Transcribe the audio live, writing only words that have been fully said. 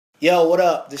Yo, what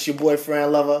up? This your boy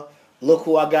Fran Lover. Look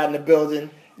who I got in the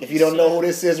building. If you don't know who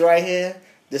this is right here,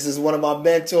 this is one of my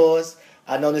mentors.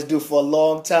 I know this dude for a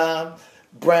long time.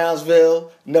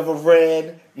 Brownsville, never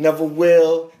ran, never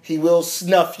will. He will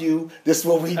snuff you. This is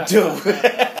what we do.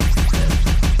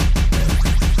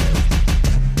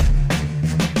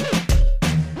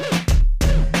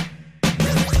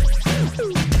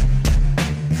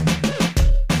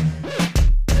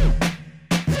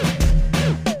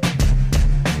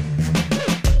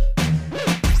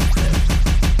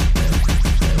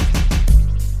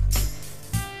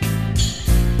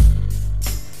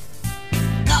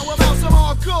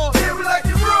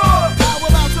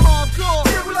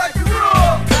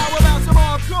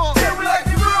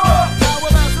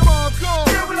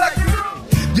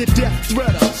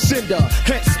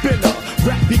 Head spinner,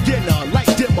 rap beginner,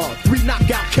 light dimmer, 3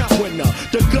 knockout count winner,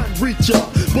 the gun reacher,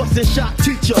 busting shot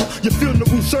teacher, your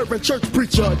funeral servant church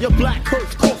preacher, your black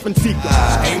hearse coffin seeker.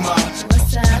 Hey ma,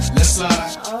 what's up? Let's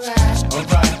slide.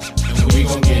 Alright. And we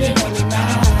gon' get it on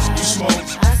tonight. You smoke,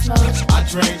 I smoke. I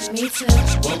drink. Me too.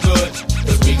 Well good,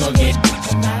 cause we gon' get it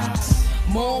tonight.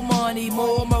 More money,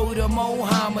 more murder, more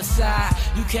homicide.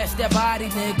 You catch that body,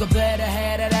 nigga, better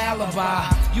have that alibi.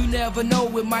 You never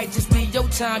know, it might just be your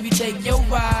time. You take your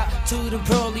ride to the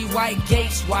pearly white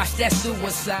gates, watch that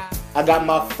suicide. I got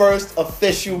my first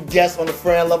official guest on the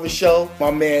Fran Lover Show,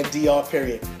 my man DR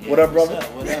Period. What up, brother?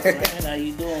 What up, Fran? How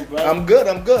you doing, brother? I'm good.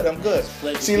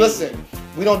 Pleasure See, to be listen,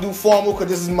 we don't do formal because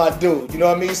this is my dude. You know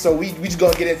what I mean? So we just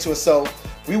gonna get into it. So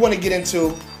we want to get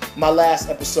into my last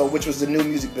episode, which was the new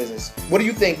music business. What do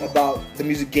you think about the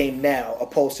music game now,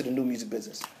 opposed to the new music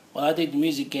business? Well, I think the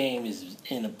music game is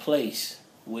in a place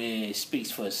where it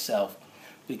speaks for itself,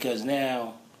 because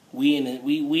now we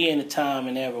in a time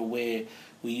and era where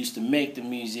we used to make the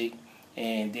music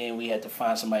and then we had to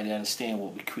find somebody to understand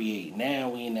what we create. Now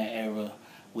we in that era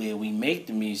where we make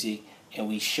the music and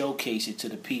we showcase it to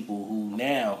the people who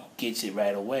now gets it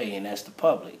right away, and that's the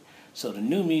public. So the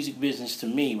new music business to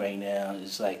me right now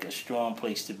is like a strong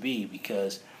place to be,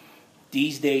 because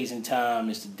these days and time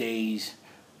is the days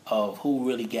of who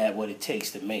really got what it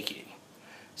takes to make it.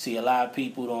 See, a lot of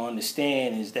people don't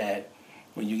understand is that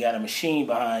when you got a machine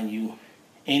behind you,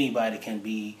 anybody can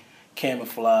be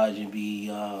camouflaged and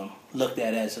be looked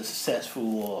at as a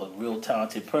successful or real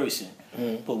talented person.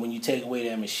 But when you take away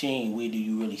that machine, where do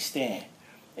you really stand?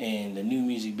 And the new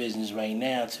music business right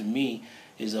now, to me,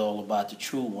 is all about the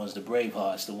true ones, the brave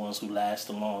hearts, the ones who last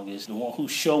the longest, the one who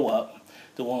show up,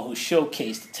 the one who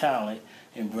showcase the talent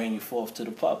and bring it forth to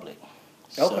the public.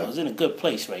 So it's in a good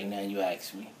place right now, you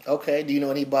ask me. Okay. Do you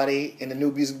know anybody in the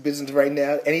new music business right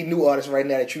now? Any new artists right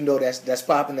now that you know that's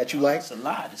popping that you like? It's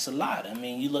a lot. I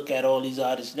mean, you look at all these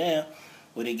artists now,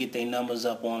 where they get their numbers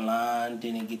up online,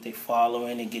 then they get their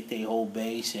following, they get their whole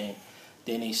base, and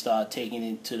then they start taking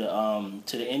it to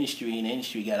the industry, and the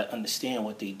industry got to understand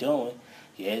what they're doing.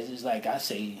 Yeah, it's like I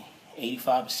say,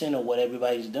 85% of what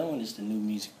everybody's doing is the new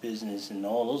music business, and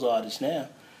all those artists now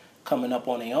coming up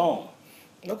on their own.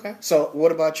 Okay. So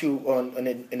what about you in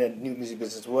the new music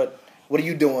business? What are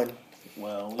you doing?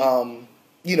 Well,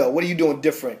 what are you doing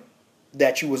different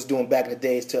that you was doing back in the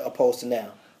days to opposed to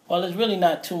now? Well, it's really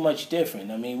not too much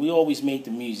different. I mean, we always make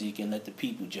the music and let the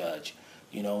people judge.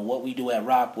 You know, what we do at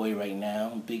Rockboy right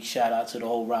now, big shout out to the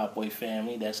whole Rockboy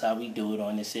family. That's how we do it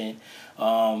on this end.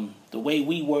 The way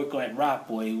we work at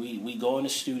Rockboy, we go in the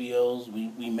studios,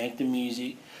 we make the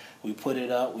music, we put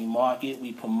it up, we market,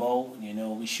 we promote,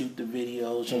 we shoot the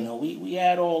videos, we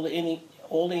add all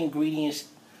the ingredients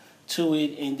to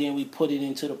it, and then we put it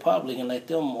into the public and let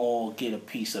them all get a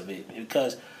piece of it.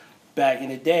 Because back in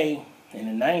the day, in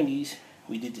the 90s,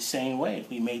 we did the same way.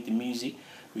 We made the music,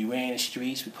 we ran the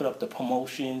streets, we put up the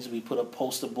promotions, we put up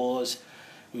poster boards,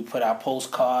 we put out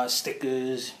postcards,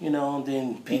 stickers, and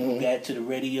then people got to the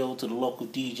radio, to the local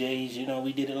DJs,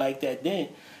 we did it like that then.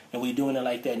 And we're doing it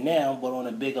like that now, but on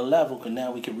a bigger level, because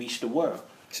now we can reach the world.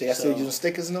 So y'all still using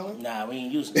stickers and all? Nah, we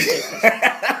ain't using stickers.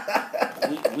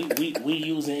 we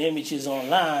using images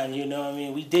online,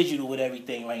 We digital with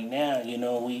everything right now,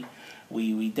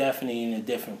 We definitely in a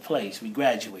different place. We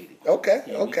graduated. Okay,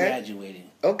 yeah, okay. We graduated.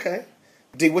 Okay.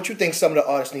 D, what you think some of the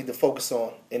artists need to focus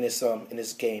on in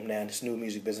this game now, in this new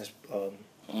music business?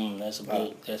 That's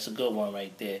a good one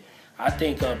right there. I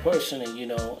think personally, in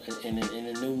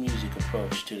the new music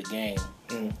approach to the game,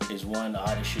 is one, the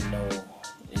artist should know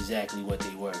exactly what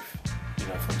they're worth,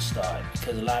 from the start.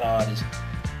 Because a lot of artists,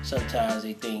 sometimes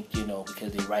they think,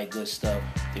 because they write good stuff,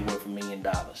 they're worth $1 million.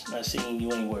 Not saying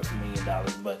you ain't worth $1 million,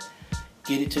 but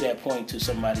get it to that point to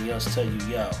somebody else tell you,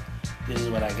 yo, this is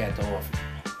what I got to offer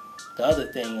you. The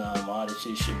other thing, artists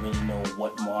should really know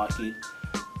what market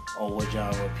or what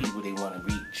genre of people they want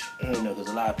to reach. You know, because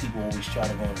a lot of people always try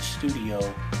to go in the studio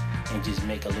and just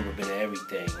make a little bit of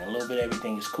everything. A little bit of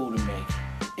everything is cool to make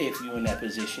if you're in that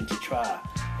position to try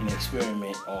and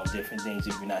experiment on different things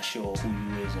if you're not sure who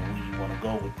you is and where you want to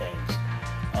go with things.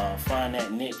 Find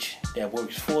that niche that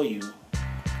works for you,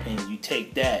 and you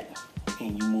take that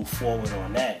and you move forward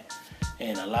on that.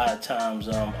 And a lot of times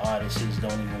artists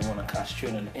don't even want to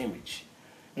concentrate on the image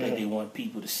that they want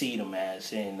people to see them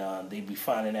as, and they be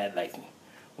finding that like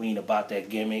we ain't about that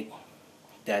gimmick,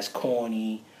 that's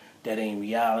corny, that ain't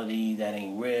reality, that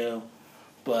ain't real.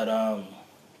 But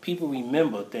people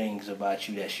remember things about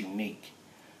you that's unique.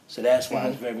 So that's why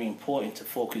it's very important to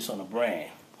focus on the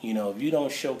brand. You know, if you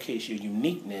don't showcase your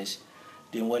uniqueness,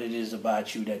 then what it is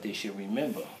about you that they should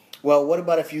remember. Well, what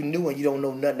about if you knew and you don't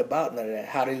know nothing about none of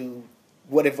that?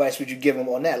 What advice would you give them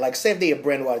on that? Like, say if they a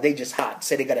brand new artist, they just hot.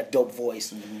 Say they got a dope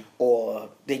voice, or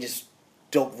they just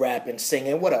dope rapping,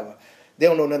 singing, whatever. They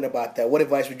don't know nothing about that. What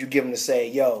advice would you give them to say,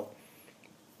 yo,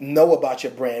 know about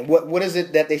your brand? What is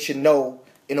it that they should know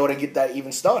in order to get that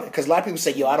even started? Because a lot of people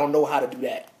say, yo, I don't know how to do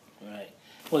that. Right.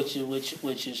 Which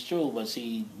is true, but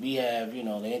see, we have, you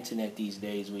know, the internet these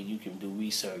days where you can do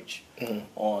research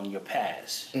on your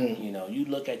past. You know, you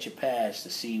look at your past to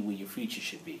see where your future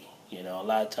should be. You know, a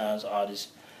lot of times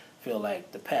artists feel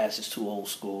like the past is too old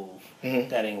school.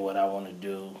 That ain't what I want to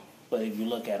do. But if you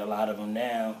look at a lot of them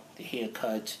now, the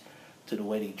haircuts to the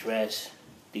way they dress,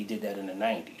 they did that in the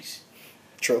 90s.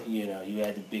 True. You know, you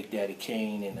had the Big Daddy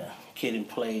Kane and the Kid and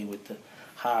Play with the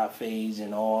high fades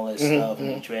and all that stuff, and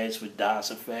the dress with DOS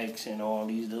effects and all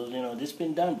these dudes. You know, this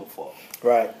been done before.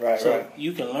 Right. So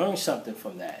you can learn something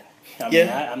from that. I mean,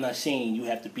 I'm not saying you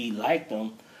have to be like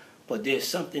them, but there's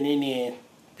something in there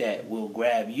that will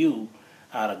grab you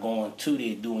out of going to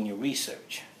there doing your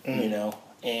research. You know,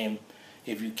 and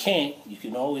if you can't, you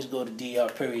can always go to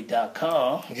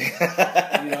drperiod.com.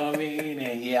 You know what I mean?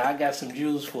 And yeah, I got some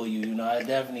jewels for you. You know, I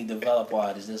definitely develop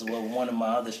artists. That's one of my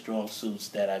other strong suits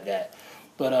that I got.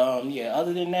 But yeah,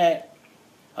 other than that,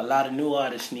 a lot of new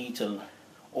artists need to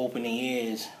open their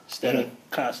ears instead of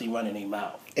constantly running their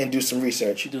mouth. And do some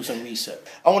research.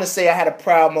 I want to say I had a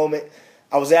proud moment.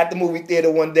 I was at the movie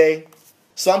theater one day.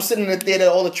 So I'm sitting in the theater,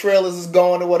 all the trailers is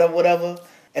going or whatever.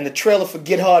 And the trailer for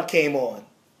Get Hard came on.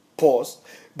 Pause.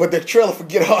 But the trailer for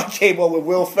Get Hard came on with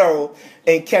Will Ferrell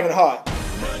and Kevin Hart.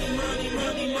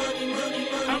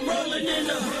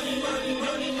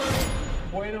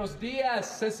 Buenos dias,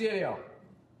 Cecilio.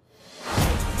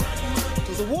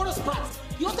 There's a water spot.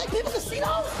 You don't think people can see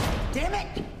those? Damn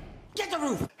it. Get the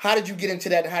roof. How did you get into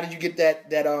that? How did you get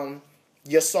that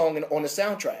your song on the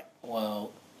soundtrack?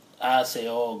 Well, I say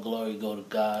all glory go to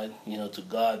God. You know, to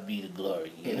God be the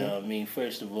glory. You know what I mean?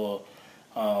 First of all,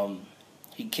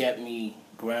 he kept me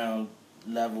ground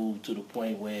level to the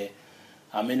point where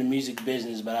I'm in the music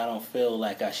business, but I don't feel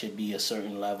like I should be a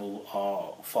certain level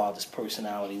as far as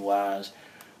personality-wise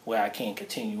where I can't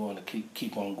continue on to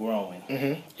keep on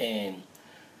growing. And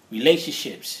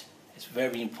relationships is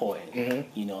very important.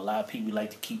 You know, a lot of people like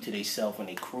to keep to themselves and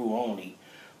their crew only,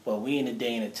 but we in a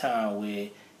day and a time where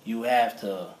you have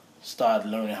to start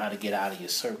learning how to get out of your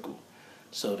circle.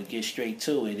 So to get straight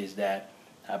to it is that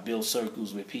I build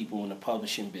circles with people in the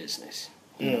publishing business.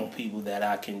 You know, people that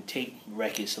I can take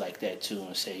records like that to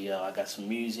and say, yo, I got some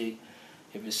music.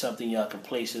 If it's something y'all can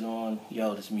place it on,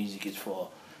 yo, this music is for,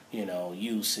 you know,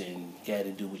 use and got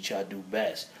to do what y'all do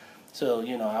best. So,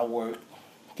 you know, I work,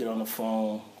 get on the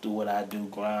phone, do what I do,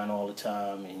 grind all the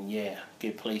time, and yeah,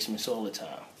 get placements all the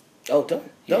time. Oh, dope.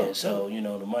 Yeah, so, you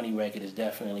know, the Money Record is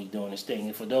definitely doing its thing.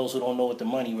 And for those who don't know what the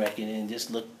Money Record is,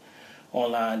 just look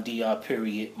online, DR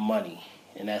Money.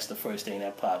 And that's the first thing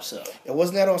that pops up. And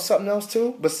wasn't that on something else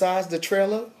too, besides the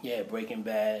trailer? Yeah, Breaking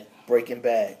Bad.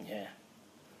 Yeah.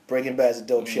 Breaking Bad's a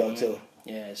dope show too.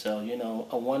 Yeah, so, you know,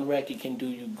 a one record can do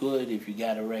you good if you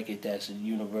got a record that's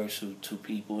universal to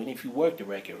people. And if you work the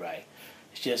record right.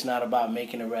 It's just not about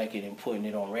making a record and putting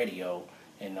it on radio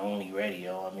and only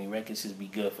radio. I mean, records could be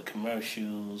good for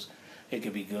commercials. It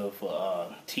could be good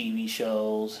for TV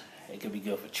shows. It could be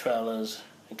good for trailers.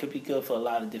 It could be good for a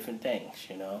lot of different things,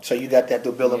 you know. So you got that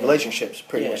through building relationships,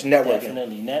 pretty much, networking.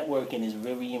 Definitely. Networking is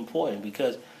very important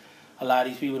because a lot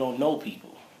of these people don't know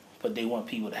people, but they want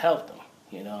people to help them,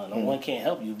 you know. No one can't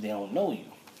help you if they don't know you.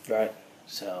 Right.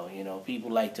 So, you know,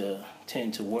 people like to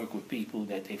tend to work with people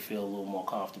that they feel a little more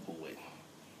comfortable with.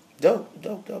 Dope.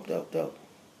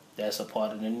 That's a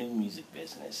part of the new music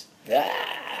business.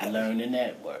 Ah. Learn the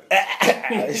network.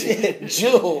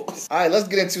 Jules. All right, let's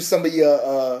get into some of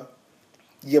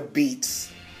your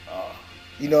beats.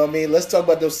 You know what I mean? Let's talk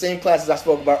about those same classes I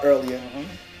spoke about earlier.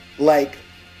 Like,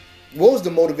 what was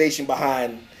the motivation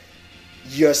behind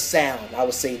your sound? I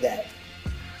would say that.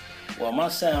 Well, my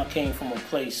sound came from a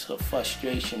place of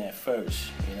frustration at first,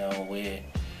 you know, where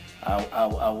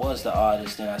I was the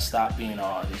artist, and I stopped being an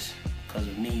artist because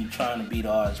of me trying to be the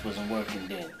artist wasn't working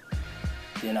then.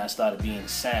 Then I started being the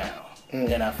sound.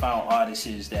 Then I found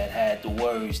artists that had the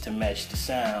words to match the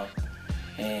sound,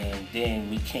 and then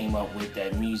we came up with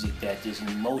that music that just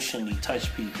emotionally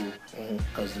touched people,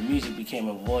 because the music became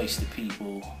a voice to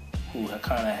people who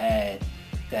kind of had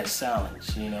that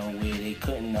silence, you know, where they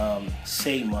couldn't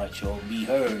say much or be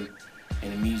heard,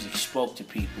 and the music spoke to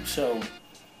people. So,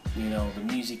 you know, the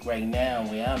music right now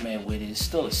where I'm at with it is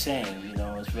still the same, you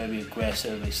know, it's very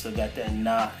aggressive, it still got that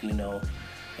knock, you know,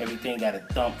 everything got a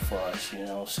thump for us, you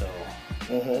know, so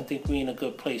I think we're in a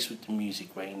good place with the music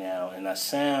right now, and our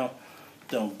sound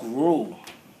done grew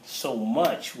so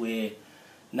much where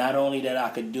not only that I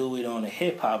could do it on a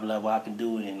hip-hop level, I could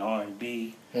do it in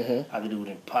R&B, I could do it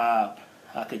in pop,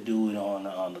 I could do it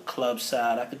on the club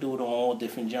side. I could do it on all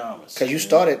different genres. Because you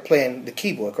started playing the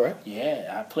keyboard, correct?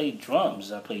 Yeah, I played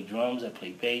drums. I play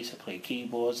bass, I play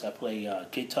keyboards, I play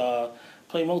guitar,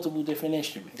 play multiple different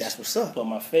instruments. That's what's up. But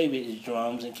my favorite is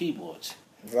drums and keyboards.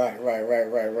 Right.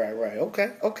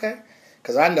 Okay.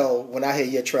 Because I know when I hear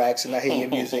your tracks and I hear your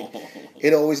music,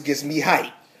 it always gets me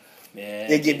hyped. Yeah,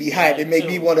 it get me hyped. It make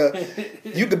me want to,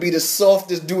 you could be the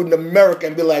softest dude in America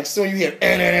and be like, soon you hear,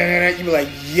 you be like,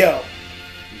 yo.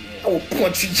 I will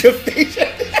punch you in your face.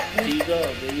 There you go.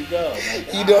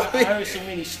 Like, you know I heard so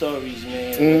many stories,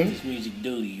 man, what this music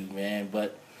do to you, man.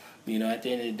 But, you know, at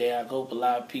the end of the day, I hope a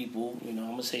lot of people, you know, I'm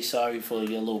going to say sorry for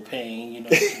your little pain, you know,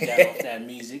 you got off that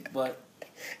music, but...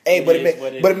 Hey, but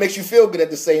it makes you feel good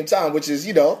at the same time, which is,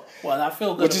 you know... Well, I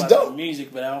feel good about the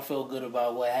music, but I don't feel good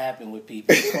about what happened with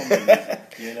people from the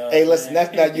music, you know? Hey, listen,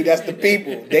 that's not you, that's the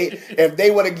people. If they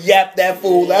want to yap that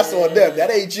fool, that's on them. That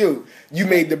ain't you. You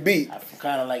made the beat. I'm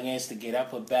kind of like Instigate. I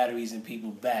put batteries in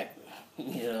people's back,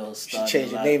 you know. You should change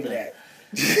the name of that.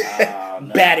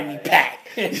 No, Battery pack.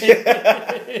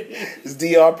 It's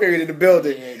DR period in the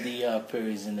building. Yeah, DR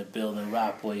period's in the building.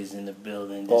 Rock Boy's in the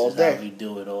building. This All is day. how we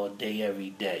do it all day, every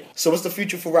day. So what's the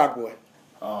future for Rock Boy?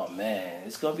 Oh man,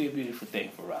 it's gonna be a beautiful thing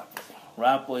for Rock Boy.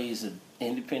 Rock Boy is an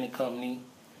independent company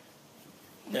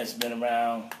that's been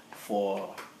around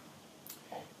for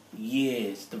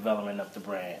years, developing up the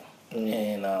brand.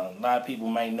 And a lot of people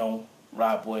might know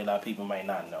Rock Boy, a lot of people might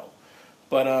not know.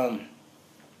 But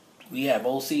we have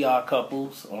OCR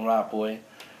couples on Rock Boy,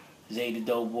 Zay the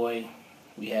Dope Boy,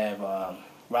 we have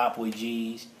Rock Boy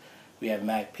G's, we have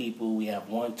Mac People, we have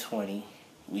 120,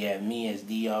 we have me as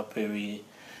DR period,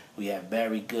 we have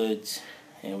Barry Goods,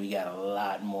 and we got a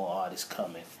lot more artists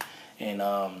coming. And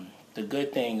the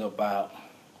good thing about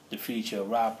the future of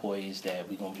Rock Boy is that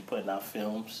we're going to be putting out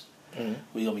films, we're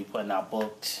going to be putting out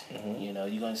books, you know,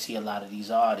 you're going to see a lot of these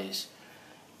artists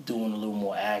doing a little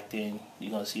more acting. You're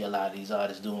going to see a lot of these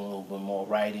artists doing a little bit more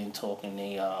writing, talking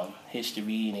their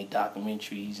history and their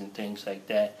documentaries and things like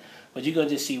that. But you're going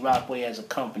to just see Rock Boy as a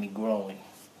company growing,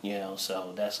 you know,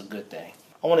 so that's a good thing.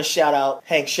 I want to shout out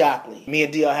Hank Shockley. Me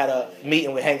and DR had a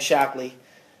meeting with Hank Shockley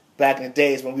back in the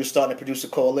days when we were starting to produce a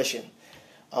coalition,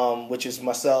 which is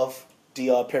myself,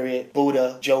 DR period,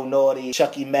 Buddha, Joe Naughty,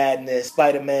 Chucky Madness,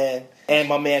 Spider-Man, and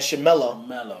my man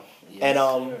Shamello. Yes,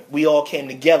 and we all came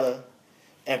together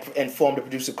and formed a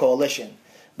producer coalition,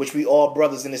 which we all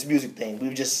brothers in this music thing. We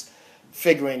were just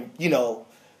figuring, you know,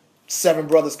 7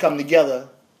 brothers come together,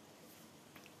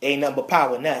 ain't nothing but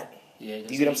power in that. Yeah,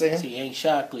 you get what I'm saying? See, Hank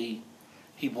Shockley,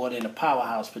 he brought in the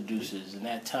powerhouse producers. In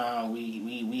that time,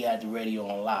 we had the radio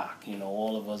on lock. You know,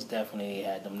 all of us definitely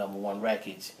had them #1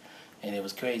 records. And it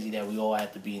was crazy that we all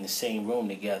had to be in the same room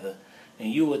together.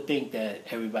 And you would think that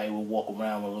everybody would walk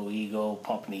around with a little ego,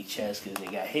 pumping their chest because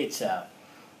they got hits out.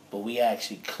 But we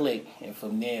actually clicked, and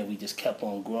from there we just kept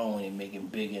on growing and making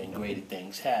bigger and greater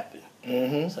things happen.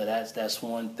 So that's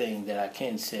one thing that I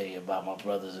can say about my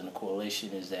brothers in the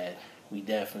coalition is that we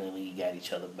definitely got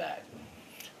each other back.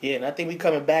 Yeah, and I think we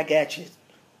coming back at you.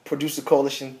 Producer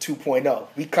Coalition 2.0.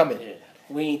 We coming. Yeah.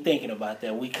 We ain't thinking about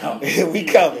that. We coming. we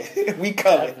coming. We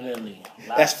coming. Definitely.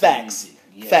 That's facts.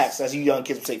 Yes. Facts. As you young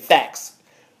kids would say, facts.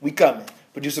 We coming.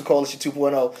 Producer Coalition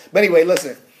 2.0. But anyway,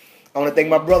 listen. I want to thank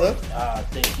my brother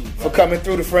thank you, for coming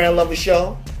through the Fran Lover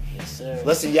Show. Yes, sir.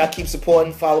 Listen, y'all keep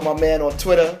supporting. Follow my man on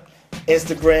Twitter,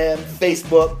 Instagram,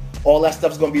 Facebook. All that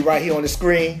stuff's going to be right here on the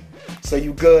screen. So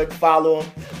you good. Follow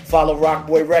him. Follow Rock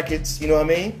Boy Records. You know what I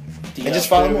mean? And just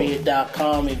follow me.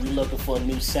 DRperiod.com. If you're looking for a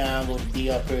new sound, go to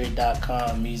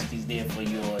DRperiod.com. Music is there for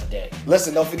you all day.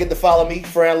 Listen, don't forget to follow me,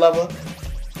 Fran Lover,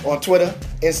 on Twitter,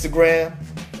 Instagram,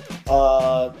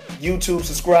 YouTube.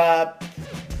 Subscribe.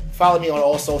 Follow me on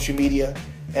all social media.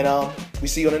 And we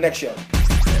see you on the next show.